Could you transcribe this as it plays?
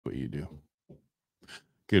do.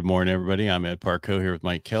 Good morning, everybody. I'm Ed Parcaut here with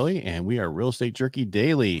Mike Kelly, and we are Real Estate Jerky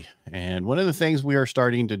Daily. And one of the things we are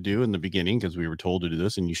starting to do in the beginning, because we were told to do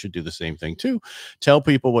this, and you should do the same thing too, tell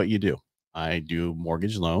people what you do. I do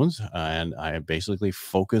mortgage loans, and I basically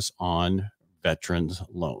focus on veterans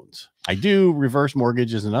loans. I do reverse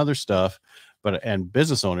mortgages and other stuff, and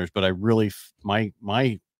business owners, but I really I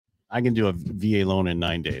can do a VA loan in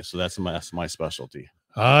 9 days, so that's my specialty.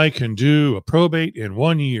 I can do a probate in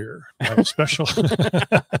 1 year. I'm special.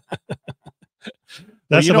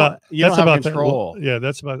 That's about control.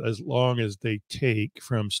 That's about as long as they take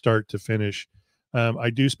from start to finish. I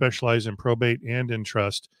do specialize in probate and in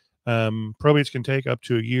trust. Probates can take up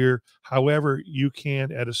to a year. However, you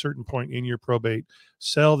can, at a certain point in your probate,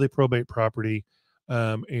 sell the probate property,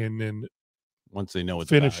 and then once they know what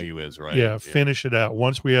the value is, right? Yeah, finish it out.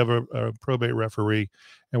 Once we have a probate referee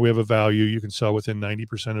and we have a value, you can sell within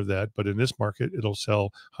 90% of that. But in this market, it'll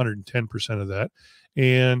sell 110% of that.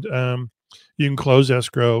 And you can close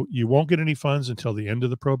escrow. You won't get any funds until the end of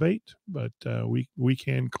the probate, but we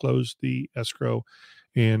can close the escrow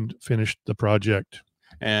and finish the project.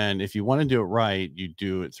 And if you want to do it right, you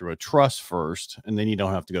do it through a trust first, and then you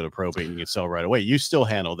don't have to go to probate and you can sell right away. You still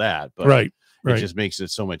handle that, but right. It just makes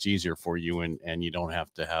it so much easier for you, and you don't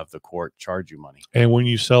have to have the court charge you money. And when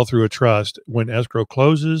you sell through a trust, when escrow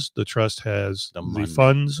closes, the trust has the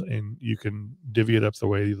funds, and you can divvy it up the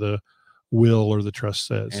way the will or the trust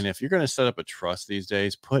says. And if you're going to set up a trust these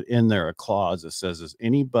days, put in there a clause that says, "Is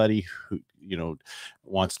anybody who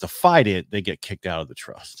wants to fight it, they get kicked out of the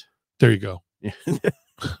trust." There you go.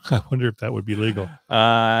 I wonder if that would be legal.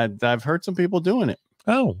 I've heard some people doing it.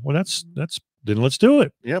 Oh, well, that's then let's do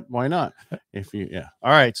it. Yep, why not? All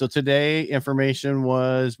right. So today information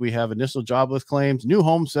was we have initial jobless claims, new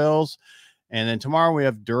home sales, and then tomorrow we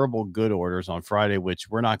have durable good orders on Friday, which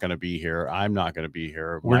we're not going to be here. I'm not going to be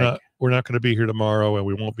here. We're not going to be here tomorrow, and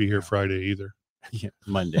we won't be here Friday either. Yeah,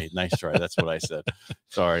 Monday. Nice try. That's what I said.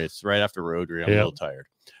 Sorry, it's right after Rotary. I'm a little tired.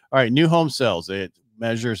 All right, new home sales. It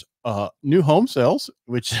measures new home sales,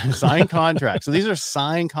 which is signed contracts. So these are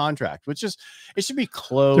signed contracts, which is it should be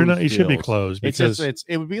closed. They're not. It should be closed because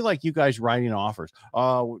it would be like you guys writing offers.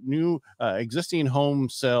 New existing home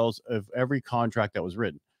sales of every contract that was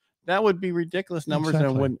written. That would be ridiculous numbers.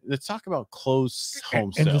 Exactly. And when let's talk about closed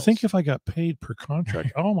home sales. And to think if I got paid per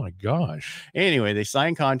contract, oh my gosh. Anyway, they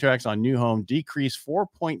signed contracts on new home, decreased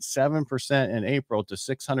 4.7% in April to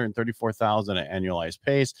 634,000 at annualized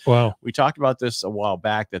pace. Wow. We talked about this a while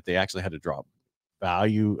back that they actually had to drop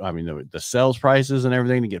value. I mean, the sales prices and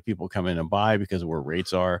everything to get people come in and buy because of where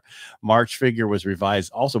rates are. March figure was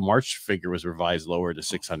revised lower to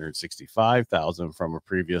 665,000 from a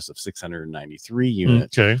previous of 693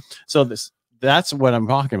 units. Okay. So that's what I'm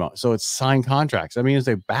talking about. So it's signed contracts. I mean, as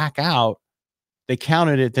they back out, they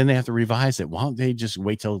counted it, then they have to revise it. Why don't they just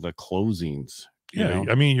wait till the closings? Yeah,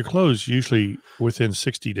 I mean, you close usually within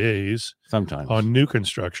 60 days. Sometimes on new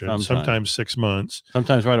construction, sometimes 6 months.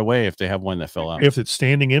 Sometimes right away if they have one that fell out. If it's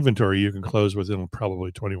standing inventory, you can close within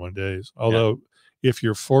probably 21 days. Although if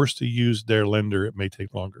you're forced to use their lender, it may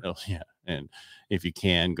take longer. Oh, yeah. And if you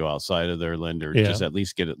can go outside of their lender, just at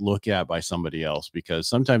least get it looked at by somebody else, because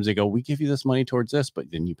sometimes they go, we give you this money towards this,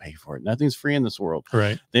 but then you pay for it. Nothing's free in this world.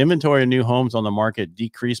 Right. The inventory of new homes on the market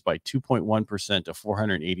decreased by 2.1% to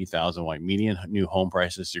 480,000, while median new home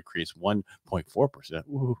prices decreased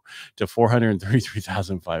 1.4% to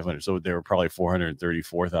 433,500. So they were probably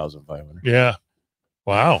 434,500. Yeah.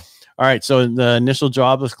 Wow. All right. So the initial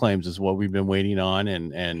jobless claims is what we've been waiting on,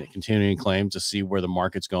 and continuing claims to see where the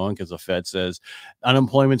market's going, because the Fed says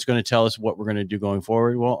unemployment's going to tell us what we're going to do going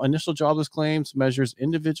forward. Well, initial jobless claims measures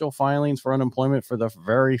individual filings for unemployment for the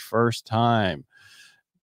very first time.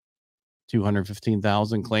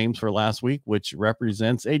 215,000 claims for last week, which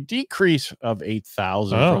represents a decrease of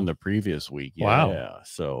 8,000 from the previous week. Wow. Yeah.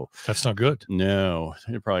 So that's not good. No,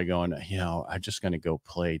 you're probably going, I'm just going to go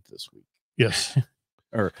play this week. Yes.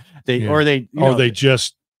 Or they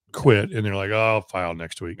just quit and they're like, oh, I'll file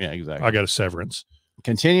next week. Yeah, exactly. I got a severance.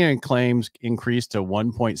 Continuing claims increased to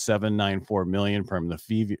 1.794 million from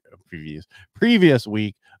the previous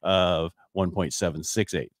week of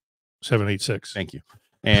 1.768. 786. Thank you.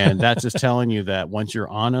 And that's just telling you that once you're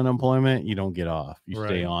on unemployment, you don't get off. You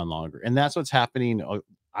stay on longer. And that's what's happening.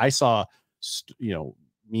 I saw,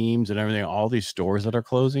 memes and everything, all these stores that are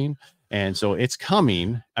closing. And so it's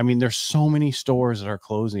coming. I mean, there's so many stores that are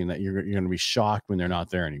closing that you're going to be shocked when they're not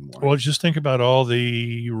there anymore. Well, just think about all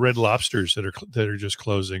the Red Lobsters that are just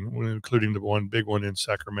closing, including the one big one in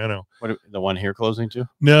Sacramento. The one here closing too?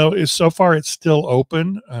 No, so far it's still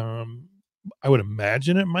open. I would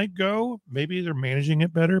imagine it might go. Maybe they're managing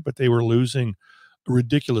it better, but they were losing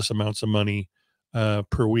ridiculous amounts of money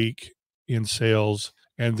per week in sales,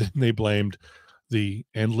 and then they blamed the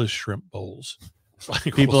endless shrimp bowls. It's like,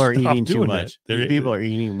 People well, are stop eating too doing much. that. People are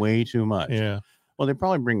eating way too much. Yeah. Well, they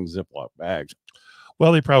probably bring Ziploc bags.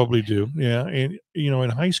 Well, they probably do. Yeah. And, in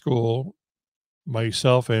high school,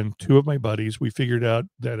 myself and two of my buddies, we figured out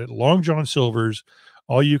that at Long John Silver's,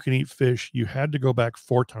 all you can eat fish, you had to go back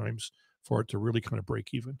 4 times for it to really kind of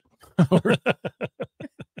break even.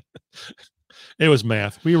 It was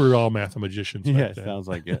math. We were all mathematicians. Yeah, back then. sounds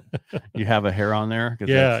like it. You have a hair on there?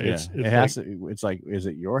 Yeah, it has to. It's like, is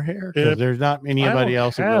it your hair? It- Because there's not anybody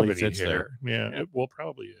else who really fits hair. there. Yeah, Yeah. it well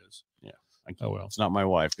probably is. Yeah. Oh well. It's not my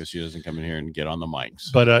wife because she doesn't come in here and get on the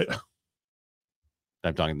mics. But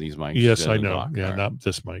I'm talking these mics. yes, She I doesn't know. talk. Yeah, All right. not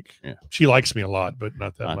this mic. Yeah. She likes me a lot, but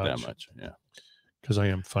not that Not much. that much. Yeah. Because I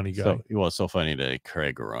am a funny guy. So, well, it's so funny today.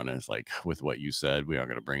 Craig Arona is like, with what you said, we are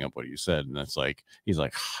going to bring up what you said. And that's like, he's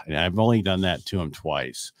like, and I've only done that to him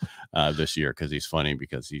twice this year because he's funny,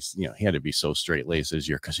 because he's, he had to be so straight laced this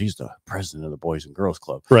year because he's the president of the Boys and Girls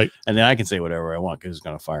Club. Right. And then I can say whatever I want because he's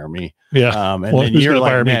going to fire me. Yeah. And Well, then who's you're gonna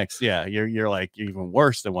like fire me? next. Yeah. You're like even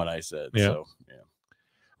worse than what I said. Yeah. So, yeah.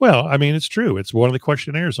 Well, I mean, it's true. It's one of the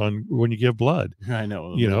questionnaires on when you give blood. I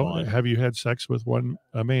know. Have you had sex with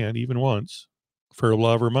a man even once for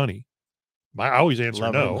love or money? I always answer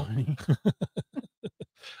Love or no. money.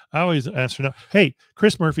 I always answer no. Hey,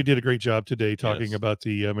 Chris Murphy did a great job today talking Yes. about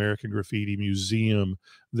the American Graffiti Museum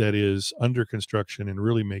that is under construction and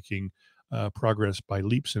really making progress by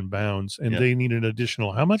leaps and bounds. And Yep. they need an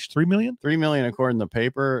additional, how much? 3 million? 3 million according to the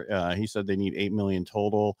paper. He said they need 8 million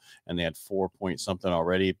total, and they had 4 point something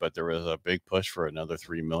already, but there was a big push for another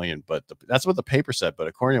 3 million. But that's what the paper said. But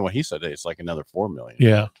according to what he said, it's like another 4 million.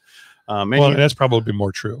 Yeah. And That's probably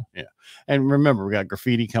more true. Yeah. And remember, we got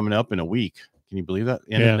graffiti coming up in a week. Can you believe that?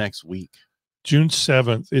 In the next week. June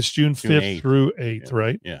 7th. It's June 5th 8th. through 8th, Yeah.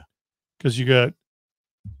 right? Yeah. Because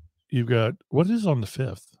you've got, what is on the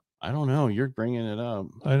 5th? I don't know. You're bringing it up.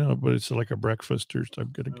 I know, but it's like a breakfast or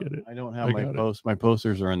I'm going to get it. I don't have my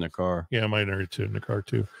posters are in the car. Yeah, mine are too, in the car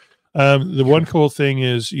too. The one cool thing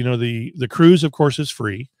is, the cruise, of course, is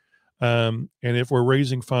free. And if we're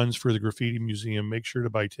raising funds for the Graffiti Museum, make sure to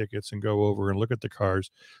buy tickets and go over and look at the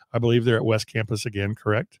cars. I believe they're at West Campus again,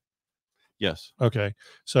 correct? Yes. Okay.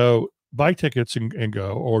 So buy tickets and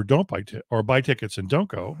go, or don't buy tickets and don't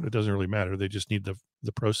go. It doesn't really matter. They just need the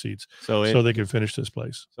proceeds so they can finish this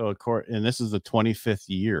place. So and this is the 25th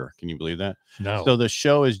year. Can you believe that? No. So the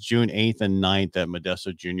show is June 8th and 9th at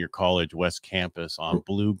Modesto Junior College West Campus on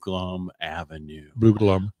Blue Glum Avenue. Blue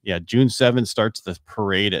Glum. Yeah, June 7th starts the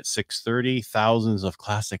parade at 6:30. Thousands of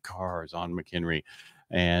classic cars on McHenry.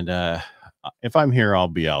 And if I'm here, I'll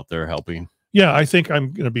be out there helping. Yeah, I think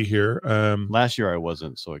I'm going to be here. Last year I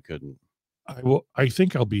wasn't, so I couldn't. I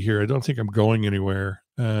think I'll be here. I don't think I'm going anywhere.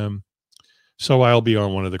 So I'll be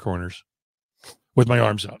on one of the corners with my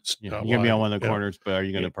arms out. Yeah, you're going to be on one of the corners, but are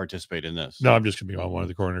you going to participate in this? No, I'm just going to be on one of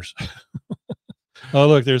the corners. Oh,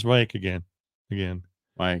 look, there's Mike again.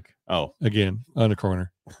 Mike. Oh, again on the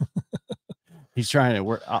corner. He's trying to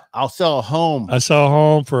work. I'll sell a home. I sell a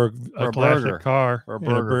home for a classic burger. car For a and a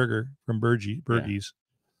burger. burger from Bergie's.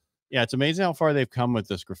 Yeah, it's amazing how far they've come with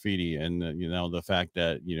this graffiti, and the fact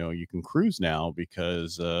that you can cruise now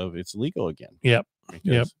because it's legal again. Yep.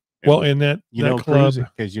 Because Well, and that club,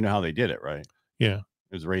 because you know how they did it, right? Yeah,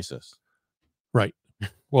 it was racist. Right.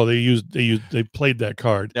 Well, they played that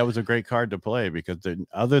card. That was a great card to play because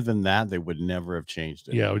other than that, they would never have changed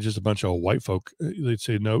it. Yeah, it was just a bunch of white folk. They'd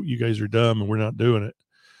say, "No, you guys are dumb, and we're not doing it."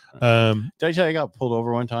 Did I tell you I got pulled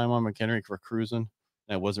over one time on McHenry for cruising?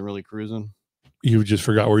 I wasn't really cruising. You just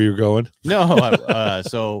forgot where you were going? No. I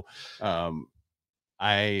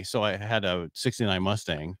had a 69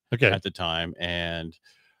 Mustang at the time, and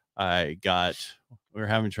we were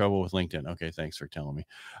having trouble with LinkedIn. Okay, thanks for telling me.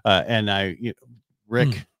 And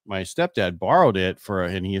Rick, my stepdad, borrowed it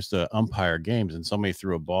and he used to umpire games, and somebody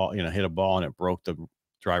threw a ball, hit a ball, and it broke the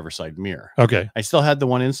driver's side mirror. Okay. I still had the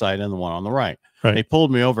one inside and the one on the right. Right. They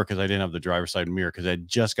pulled me over because I didn't have the driver's side mirror because it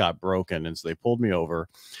just got broken. And so they pulled me over.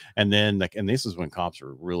 And then, and this is when cops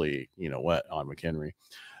were really, wet on McHenry.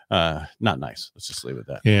 Not nice. Let's just leave it at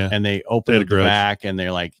that. Yeah. And they opened the back, and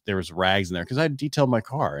they're like, there was rags in there because I detailed my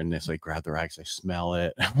car, and they say, grab the rags. I smell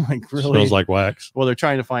it. I'm like, really? Smells like wax. Well, they're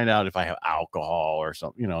trying to find out if I have alcohol or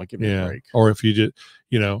something, give me a break. Or if you just,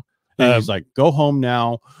 he's like, go home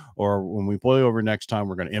now, or when we pull you over next time,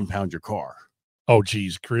 we're going to impound your car. Oh,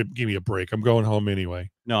 geez, give me a break. I'm going home anyway.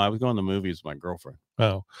 No, I was going to the movies with my girlfriend.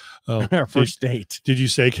 Oh. Our first date. Did you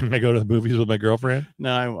say, can I go to the movies with my girlfriend?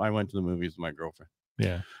 No, I went to the movies with my girlfriend.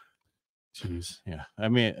 Yeah. Jeez. Yeah. I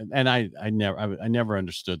mean, and I never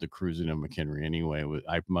understood the cruising of McHenry anyway.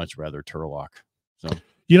 I'd much rather Turlock. So,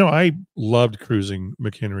 You know, I loved cruising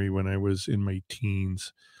McHenry when I was in my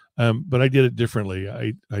teens, but I did it differently.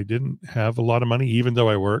 I didn't have a lot of money, even though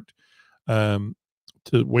I worked, to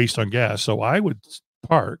waste on gas. So I would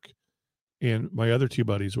park, and my other two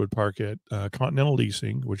buddies would park at Continental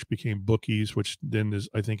Leasing, which became Bookies, which then is,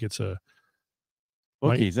 I think it's a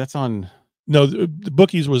Bookies. That's on. No, the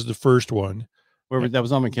Bookies was the first one. Where that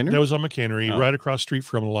was on McHenry? That was on McHenry, Oh. right across the street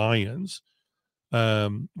from Lions,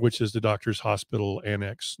 which is the doctor's hospital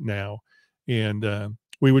annex now. And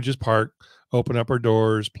we would just park, open up our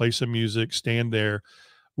doors, play some music, stand there.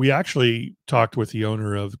 We actually talked with the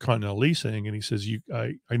owner of Continental Leasing, and he says,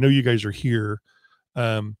 I know you guys are here,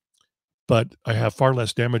 but I have far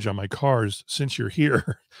less damage on my cars since you're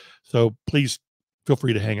here. So please feel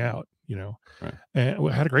free to hang out, you know. Right. And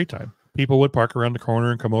we had a great time. People would park around the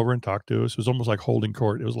corner and come over and talk to us. It was almost like holding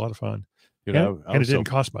court. It was a lot of fun. Dude, and it didn't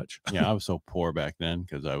cost much. Yeah, I was so poor back then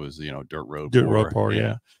because I was, dirt road poor.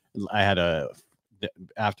 Yeah. I had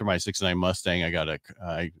after my '69 Mustang,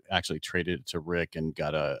 I actually traded it to Rick and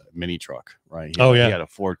got a mini truck. Right. He had a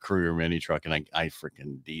Ford Courier mini truck, and I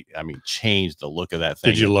freaking changed the look of that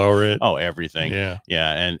thing. Did you lower it? Oh, everything. Yeah.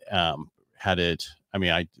 Yeah. And had it. I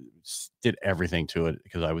mean, I did everything to it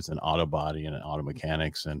because I was in auto body and auto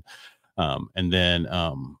mechanics, and then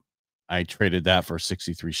I traded that for a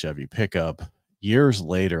 '63 Chevy pickup. Years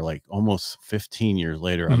later, like almost 15 years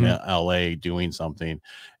later, I'm in LA doing something,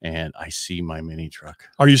 and I see my mini truck.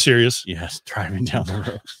 Are you serious? Yes, driving down the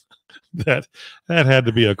road. That had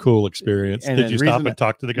to be a cool experience. And did you stop and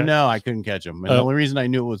talk to the guy? No, I couldn't catch him. And the only reason I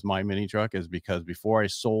knew it was my mini truck is because before I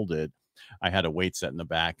sold it, I had a weight set in the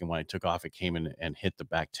back, and when I took off, it came in and hit the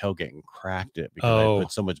back tailgate and cracked it because I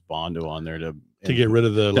put so much Bondo on there to get rid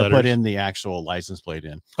of the letters. Put in the actual license plate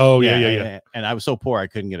in. Oh yeah. And I was so poor I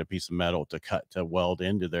couldn't get a piece of metal to weld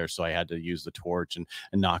into there, so I had to use the torch and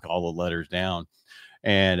knock all the letters down.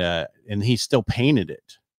 And he still painted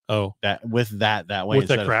it. Oh, that way with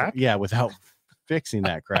that crack? Without fixing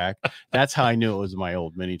that crack. That's how I knew it was my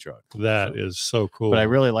old mini truck. That is so cool. But I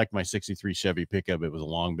really liked my '63 Chevy pickup. It was a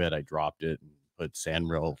long bed. I dropped it and put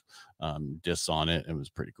sandrail discs on it. It was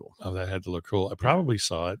pretty cool. Oh, that had to look cool. I probably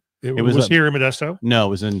saw it. It was here in Modesto? No, it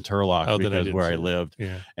was in Turlock because where I lived.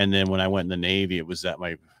 Yeah. And then when I went in the Navy, it was at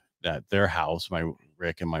their house, my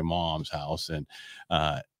Rick and my mom's house, and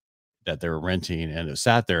that they were renting, and it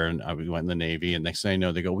sat there, and I went in the Navy, and next thing I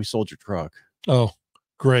know, they go, "We sold your truck." Oh,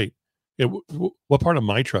 great. What part of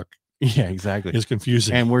my truck? Yeah, exactly. Is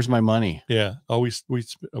confusing. And where's my money? Yeah. Oh, we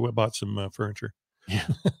bought some furniture. Yeah.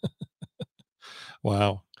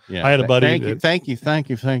 Wow. Yeah. I had a buddy. Thank you.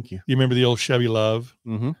 You remember the old Chevy Love?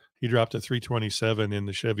 Mm-hmm. He dropped a 327 in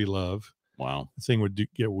the Chevy Love. Wow. The thing would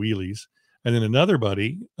get wheelies. And then another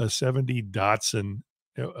buddy, a 70 Datsun.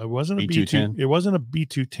 It wasn't a B210. It wasn't a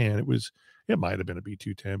B210. It might have been a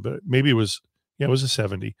B210, but maybe it was a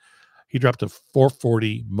 70. He dropped a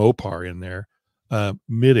 440 Mopar in there,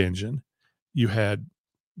 mid-engine. You had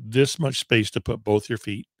this much space to put both your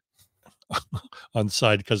feet on the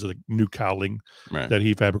side because of the new cowling that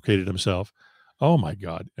he fabricated himself. Oh my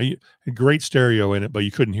God. A great stereo in it, but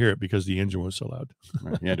you couldn't hear it because the engine was so loud.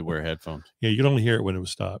 You had to wear headphones. Yeah, you could only hear it when it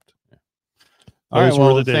was stopped. Yeah. All right,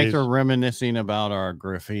 well, thanks for reminiscing about our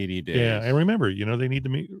graffiti days. Yeah, and remember, they need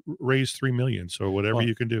to raise $3 million, so whatever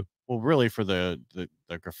you can do. Well, really, for the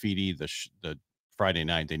graffiti, the Friday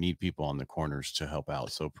night, they need people on the corners to help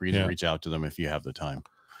out. So please reach out to them if you have the time.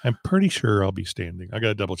 I'm pretty sure I'll be standing. I got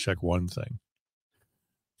to double check one thing.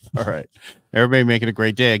 All right. Everybody make it a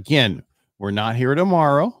great day. Again, we're not here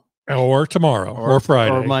tomorrow. Or tomorrow. Or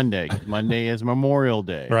Friday. Or Monday. Monday is Memorial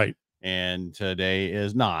Day. Right. And today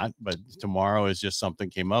is not, but tomorrow is just something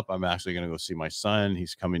came up. I'm actually going to go see my son.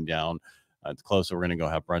 He's coming down close. So we're going to go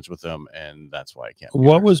have brunch with him. And that's why I can't.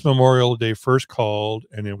 What was Memorial Day first called,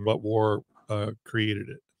 and in what war created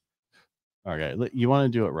it? Okay. You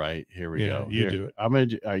want to do it right. Here we go. You do it. I'm going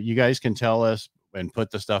to, you guys can tell us and put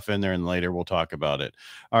the stuff in there, and later we'll talk about it.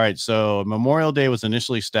 All right. So Memorial Day was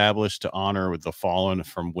initially established to honor the fallen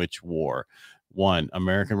from which war? 1,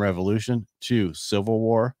 American Revolution. 2, Civil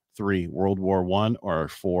War. 3, World War I, or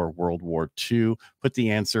 4, World War II. Put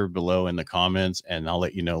the answer below in the comments, and I'll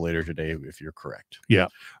let you know later today if you're correct. Yeah.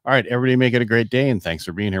 All right. Everybody make it a great day, and thanks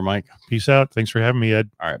for being here, Mike. Peace out. Thanks for having me, Ed.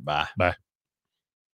 All right. Bye. Bye.